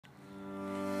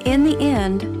In the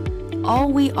end,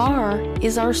 all we are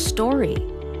is our story.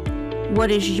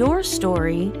 What is your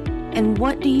story, and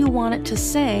what do you want it to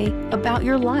say about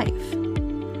your life?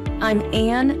 I'm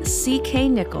Ann C.K.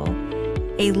 Nickel,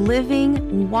 a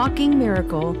living, walking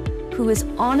miracle who is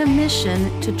on a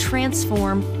mission to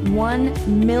transform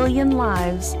 1 million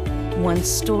lives, one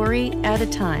story at a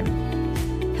time.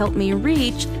 Help me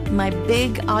reach my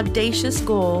big, audacious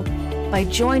goal by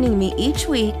joining me each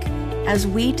week as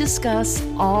we discuss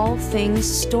all things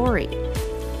story.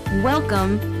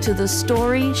 Welcome to the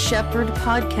Story Shepherd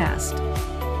Podcast.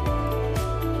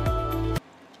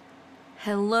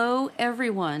 Hello,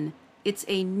 everyone. It's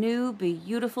a new,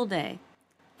 beautiful day.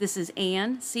 This is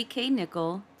Ann C.K.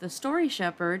 Nickel, the Story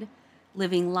Shepherd,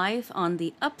 living life on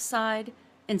the upside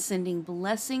and sending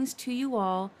blessings to you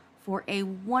all for a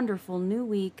wonderful new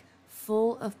week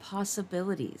full of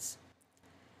possibilities.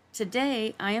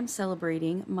 Today, I am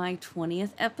celebrating my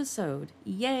 20th episode.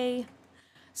 Yay!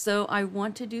 So I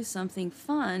want to do something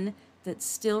fun that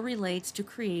still relates to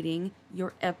creating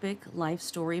your epic life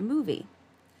story movie.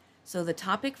 So the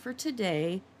topic for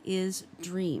today is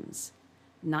dreams.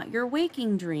 Not your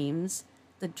waking dreams,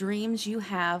 the dreams you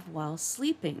have while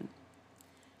sleeping.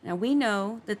 Now we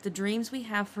know that the dreams we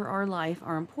have for our life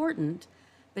are important,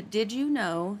 but did you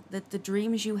know that the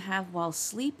dreams you have while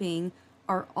sleeping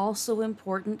are also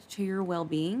important to your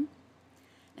well-being?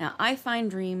 Now, I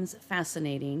find dreams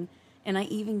fascinating, and I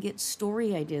even get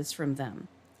story ideas from them.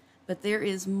 But there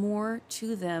is more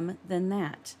to them than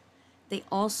that. They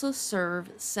also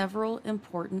serve several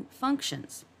important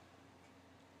functions.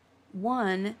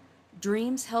 1,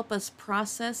 dreams help us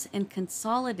process and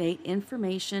consolidate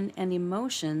information and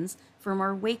emotions from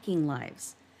our waking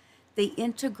lives. They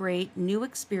integrate new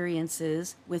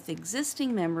experiences with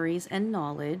existing memories and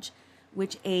knowledge,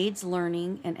 which aids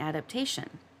learning and adaptation.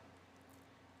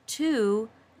 2,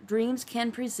 dreams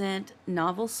can present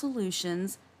novel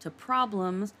solutions to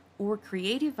problems or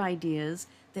creative ideas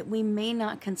that we may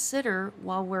not consider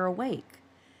while we're awake.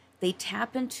 They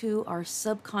tap into our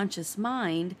subconscious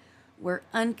mind where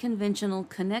unconventional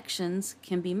connections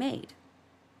can be made.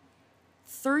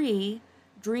 3,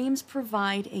 dreams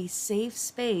provide a safe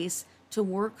space to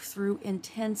work through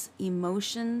intense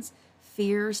emotions,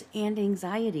 fears, and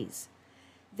anxieties.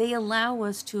 They allow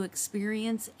us to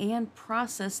experience and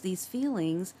process these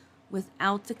feelings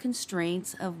without the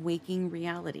constraints of waking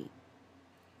reality.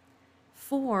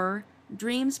 4,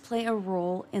 dreams play a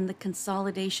role in the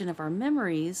consolidation of our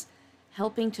memories,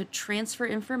 helping to transfer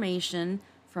information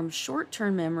from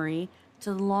short-term memory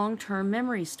to long-term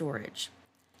memory storage.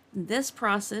 This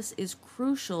process is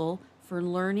crucial for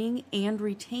learning and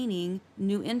retaining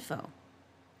new info.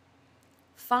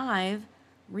 5,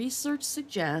 research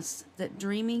suggests that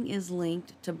dreaming is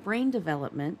linked to brain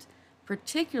development,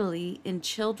 particularly in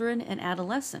children and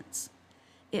adolescents.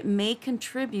 It may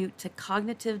contribute to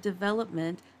cognitive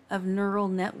development of neural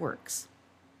networks.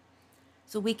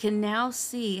 So we can now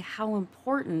see how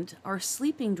important our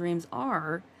sleeping dreams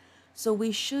are, so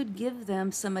we should give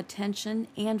them some attention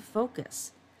and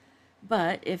focus.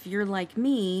 But if you're like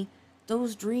me,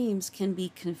 those dreams can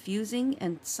be confusing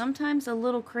and sometimes a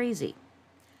little crazy.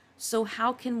 So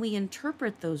how can we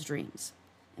interpret those dreams?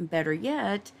 And better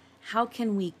yet, how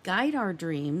can we guide our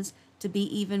dreams to be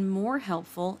even more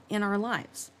helpful in our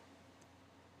lives?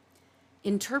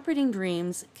 Interpreting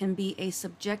dreams can be a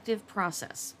subjective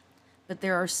process, but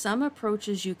there are some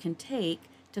approaches you can take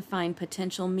to find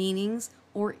potential meanings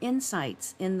or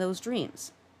insights in those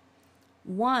dreams.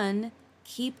 1,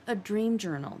 keep a dream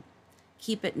journal.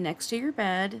 Keep it next to your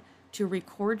bed to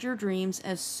record your dreams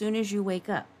as soon as you wake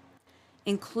up.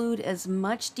 Include as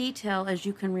much detail as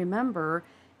you can remember,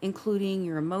 including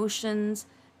your emotions,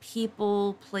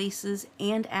 people, places,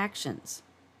 and actions.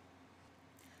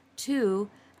 2,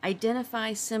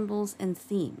 identify symbols and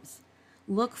themes.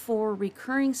 Look for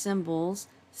recurring symbols,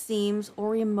 themes,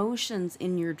 or emotions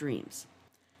in your dreams.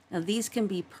 Now, these can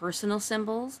be personal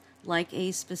symbols, like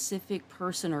a specific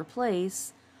person or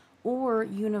place, or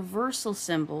universal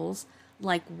symbols,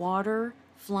 like water,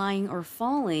 flying, or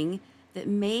falling, that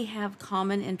may have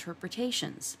common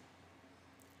interpretations.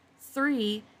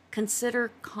 3,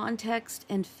 consider context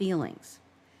and feelings.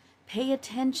 Pay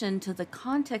attention to the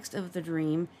context of the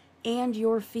dream and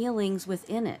your feelings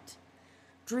within it.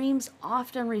 Dreams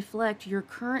often reflect your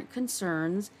current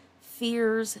concerns,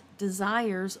 fears,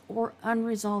 desires, or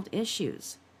unresolved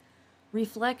issues.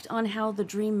 Reflect on how the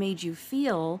dream made you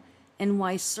feel and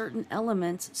why certain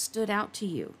elements stood out to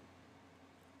you.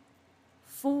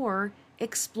 4,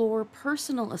 explore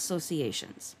personal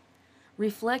associations.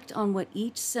 Reflect on what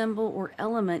each symbol or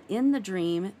element in the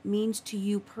dream means to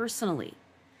you personally.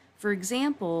 For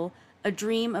example, A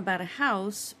dream about a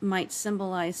house might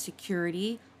symbolize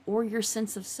security or your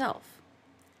sense of self.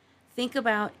 Think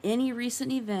about any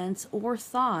recent events or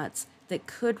thoughts that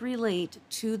could relate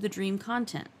to the dream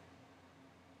content.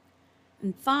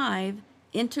 And 5,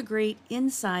 integrate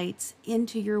insights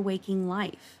into your waking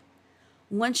life.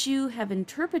 Once you have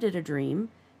interpreted a dream,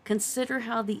 consider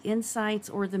how the insights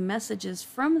or the messages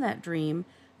from that dream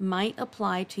might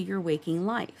apply to your waking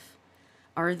life.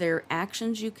 Are there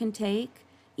actions you can take,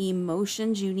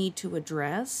 emotions you need to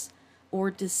address,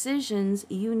 or decisions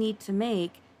you need to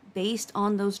make based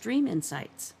on those dream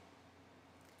insights?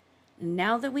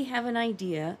 Now that we have an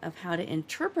idea of how to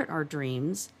interpret our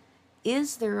dreams,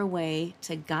 is there a way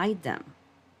to guide them?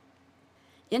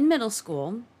 In middle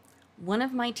school, one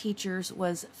of my teachers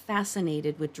was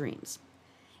fascinated with dreams.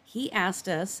 He asked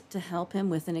us to help him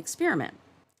with an experiment.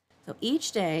 So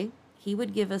each day, he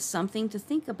would give us something to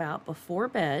think about before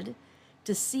bed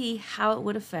to see how it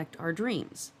would affect our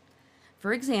dreams.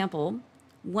 For example,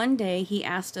 one day he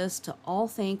asked us to all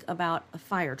think about a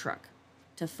fire truck,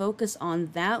 to focus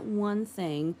on that one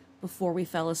thing before we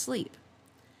fell asleep.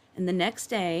 And the next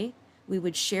day, we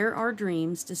would share our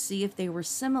dreams to see if they were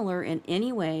similar in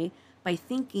any way by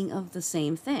thinking of the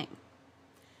same thing.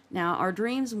 Now, our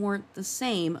dreams weren't the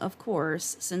same, of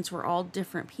course, since we're all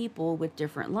different people with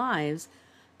different lives,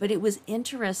 but it was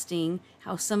interesting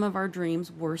how some of our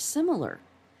dreams were similar.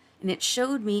 And it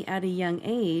showed me at a young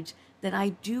age that I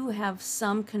do have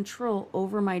some control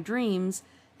over my dreams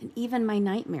and even my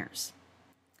nightmares.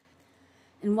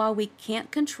 And while we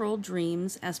can't control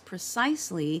dreams as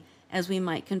precisely as we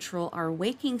might control our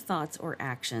waking thoughts or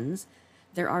actions,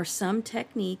 there are some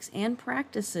techniques and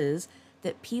practices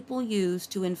that people use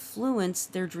to influence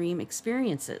their dream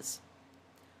experiences.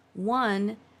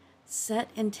 1, set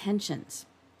intentions.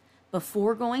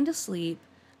 Before going to sleep,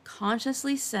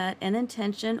 consciously set an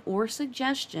intention or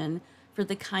suggestion for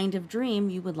the kind of dream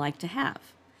you would like to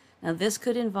have. Now, this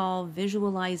could involve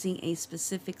visualizing a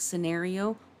specific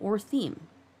scenario or theme.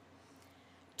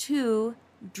 2,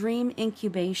 dream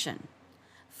incubation.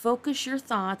 Focus your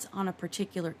thoughts on a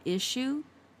particular issue,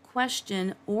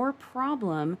 question, or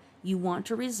problem you want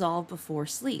to resolve before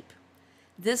sleep.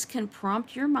 This can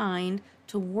prompt your mind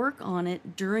to work on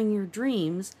it during your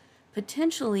dreams,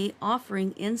 potentially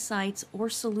offering insights or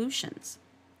solutions.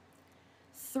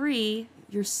 3,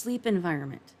 your sleep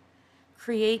environment.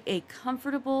 Create a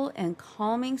comfortable and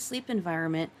calming sleep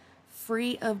environment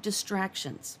free of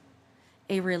distractions.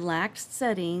 A relaxed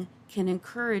setting can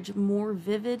encourage more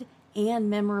vivid and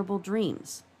memorable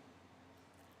dreams.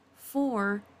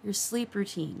 4, your sleep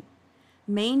routine.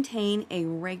 Maintain a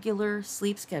regular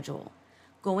sleep schedule.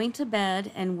 Going to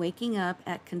bed and waking up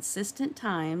at consistent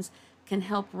times can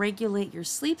help regulate your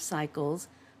sleep cycles,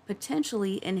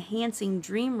 potentially enhancing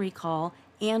dream recall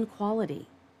and quality.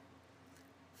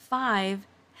 5,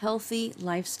 healthy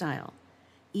lifestyle.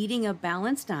 Eating a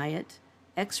balanced diet,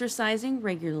 exercising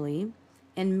regularly,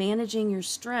 and managing your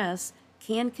stress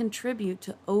can contribute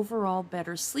to overall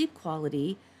better sleep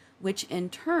quality, which in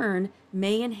turn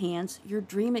may enhance your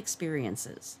dream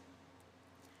experiences.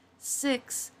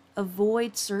 6,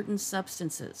 avoid certain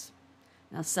substances.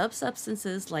 Now,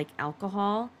 substances like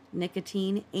alcohol,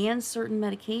 nicotine, and certain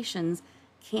medications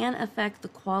can affect the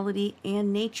quality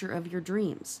and nature of your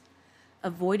dreams.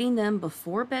 Avoiding them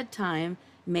before bedtime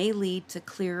may lead to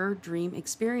clearer dream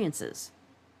experiences.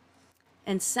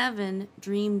 And 7,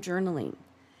 dream journaling.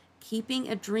 Keeping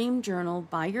a dream journal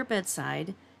by your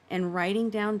bedside and writing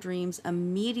down dreams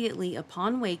immediately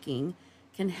upon waking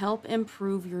can help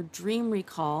improve your dream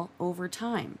recall over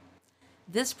time.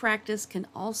 This practice can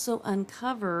also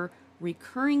uncover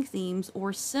recurring themes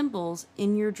or symbols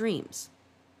in your dreams.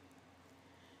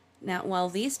 Now, while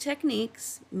these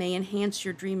techniques may enhance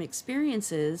your dream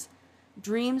experiences,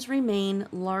 dreams remain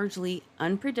largely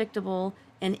unpredictable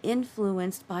and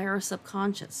influenced by our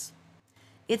subconscious.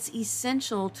 It's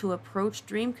essential to approach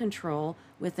dream control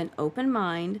with an open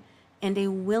mind and a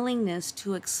willingness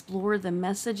to explore the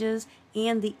messages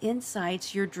and the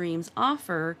insights your dreams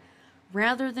offer,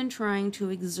 rather than trying to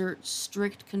exert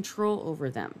strict control over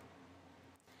them.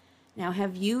 Now,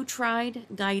 have you tried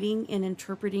guiding and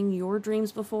interpreting your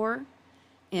dreams before?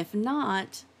 If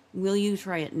not, will you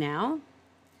try it now?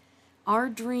 Our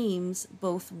dreams,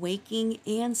 both waking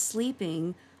and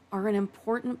sleeping, are an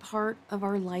important part of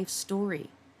our life story.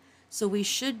 So we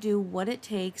should do what it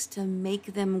takes to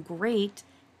make them great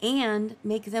and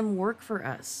make them work for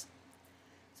us.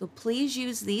 So please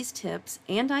use these tips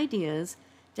and ideas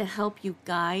to help you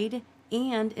guide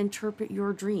and interpret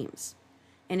your dreams.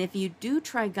 And if you do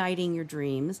try guiding your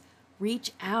dreams,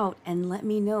 reach out and let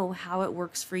me know how it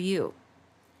works for you.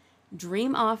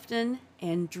 Dream often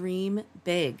and dream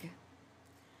big.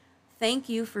 Thank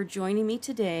you for joining me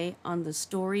today on the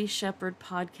Story Shepherd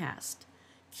podcast.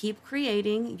 Keep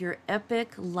creating your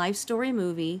epic life story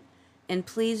movie, and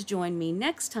please join me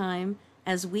next time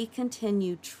as we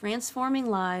continue transforming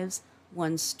lives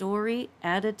one story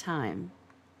at a time.